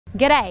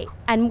G'day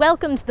and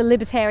welcome to the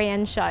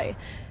Libertarienne Show.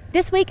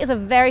 This week is a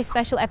very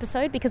special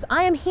episode because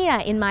I am here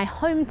in my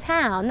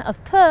hometown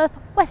of Perth,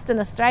 Western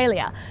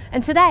Australia,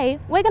 and today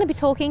we're going to be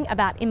talking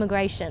about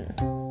immigration.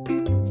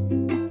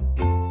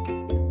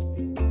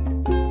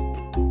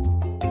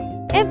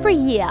 Every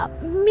year,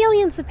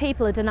 millions of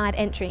people are denied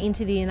entry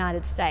into the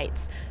United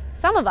States.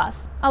 Some of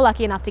us are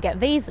lucky enough to get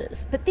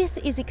visas, but this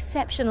is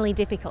exceptionally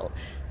difficult,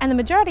 and the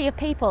majority of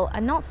people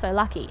are not so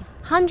lucky.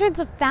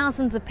 Hundreds of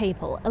thousands of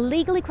people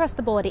illegally cross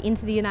the border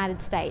into the United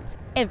States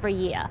every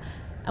year.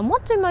 And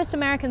what do most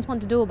Americans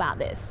want to do about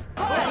this?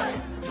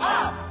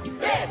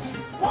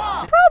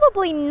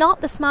 Probably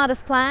not the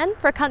smartest plan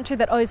for a country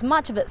that owes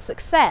much of its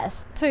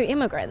success to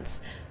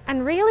immigrants.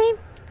 And really,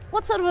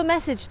 what sort of a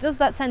message does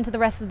that send to the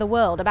rest of the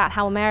world about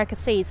how America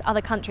sees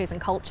other countries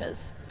and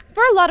cultures?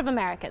 For a lot of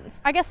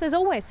Americans, I guess there's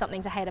always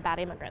something to hate about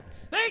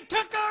immigrants. They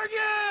took our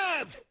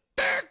jobs!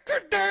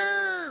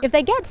 If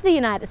they get to the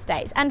United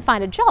States and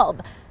find a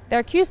job, they're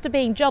accused of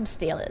being job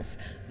stealers.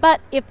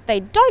 But if they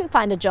don't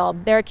find a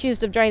job, they're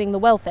accused of draining the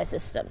welfare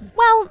system.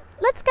 Well,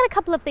 let's get a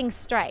couple of things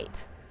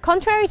straight.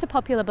 Contrary to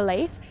popular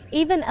belief,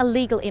 even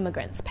illegal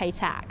immigrants pay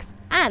tax,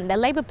 and their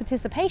labour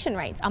participation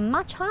rates are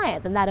much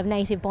higher than that of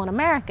native-born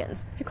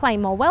Americans who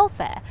claim more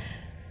welfare.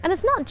 And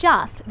it's not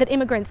just that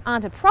immigrants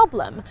aren't a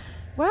problem,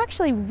 we're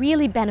actually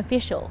really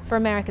beneficial for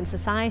American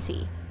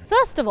society.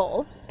 First of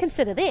all,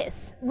 consider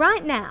this.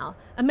 Right now,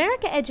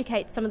 America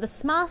educates some of the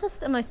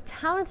smartest and most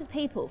talented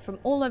people from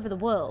all over the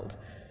world.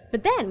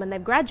 But then, when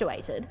they've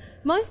graduated,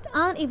 most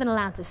aren't even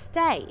allowed to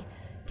stay.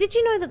 Did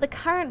you know that the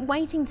current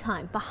waiting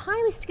time for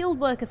highly skilled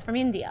workers from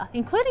India,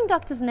 including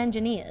doctors and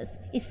engineers,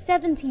 is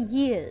 70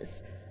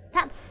 years?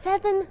 That's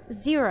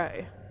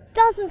 7-0.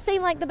 Doesn't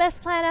seem like the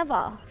best plan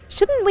ever.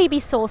 Shouldn't we be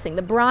sourcing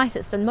the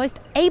brightest and most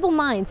able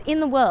minds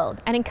in the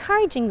world and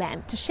encouraging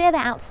them to share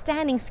their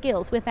outstanding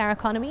skills with our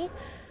economy?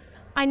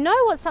 I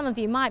know what some of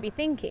you might be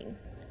thinking.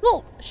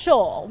 Well,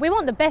 sure, we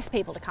want the best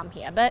people to come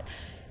here, but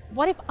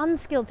what if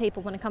unskilled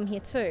people want to come here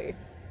too?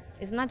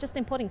 Isn't that just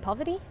importing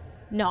poverty?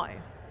 No.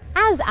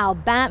 As our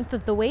BAMFFF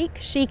of the week,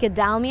 Shikha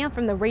Dalmia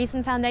from the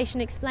Reason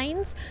Foundation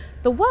explains,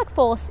 the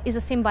workforce is a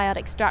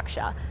symbiotic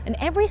structure, and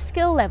every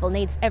skill level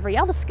needs every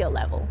other skill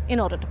level in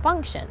order to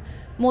function.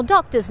 More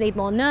doctors need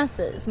more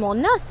nurses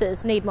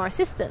need more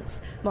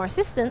assistants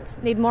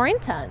need more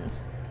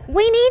interns.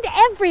 We need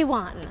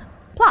everyone!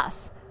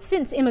 Plus,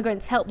 since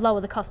immigrants help lower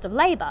the cost of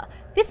labour,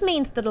 this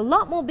means that a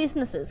lot more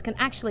businesses can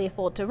actually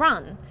afford to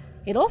run.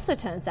 It also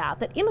turns out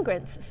that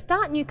immigrants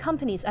start new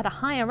companies at a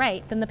higher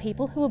rate than the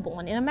people who were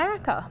born in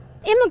America.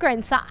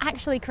 Immigrants are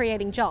actually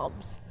creating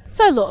jobs.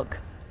 So look,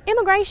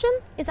 immigration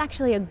is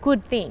actually a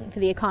good thing for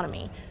the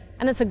economy.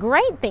 And it's a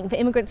great thing for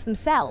immigrants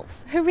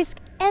themselves, who risk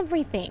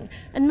everything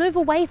and move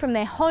away from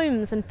their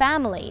homes and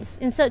families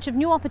in search of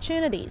new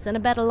opportunities and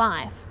a better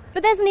life.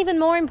 But there's an even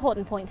more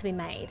important point to be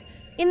made.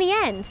 In the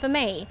end, for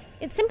me,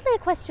 it's simply a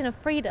question of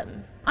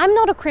freedom. I'm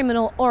not a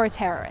criminal or a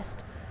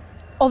terrorist.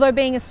 Although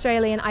being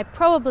Australian, I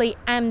probably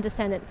am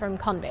descendant from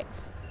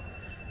convicts.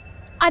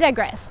 I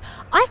digress.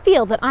 I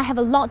feel that I have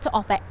a lot to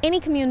offer any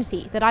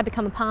community that I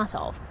become a part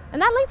of.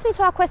 And that leads me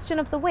to our question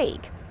of the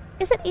week.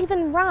 Is it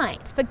even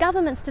right for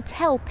governments to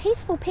tell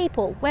peaceful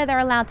people where they're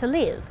allowed to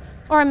live,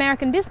 or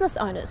American business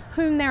owners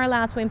whom they're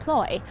allowed to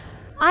employ?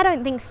 I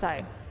don't think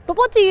so. But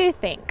what do you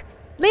think?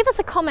 Leave us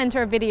a comment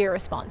or a video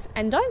response,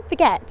 and don't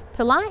forget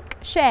to like,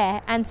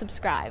 share, and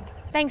subscribe.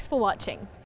 Thanks for watching.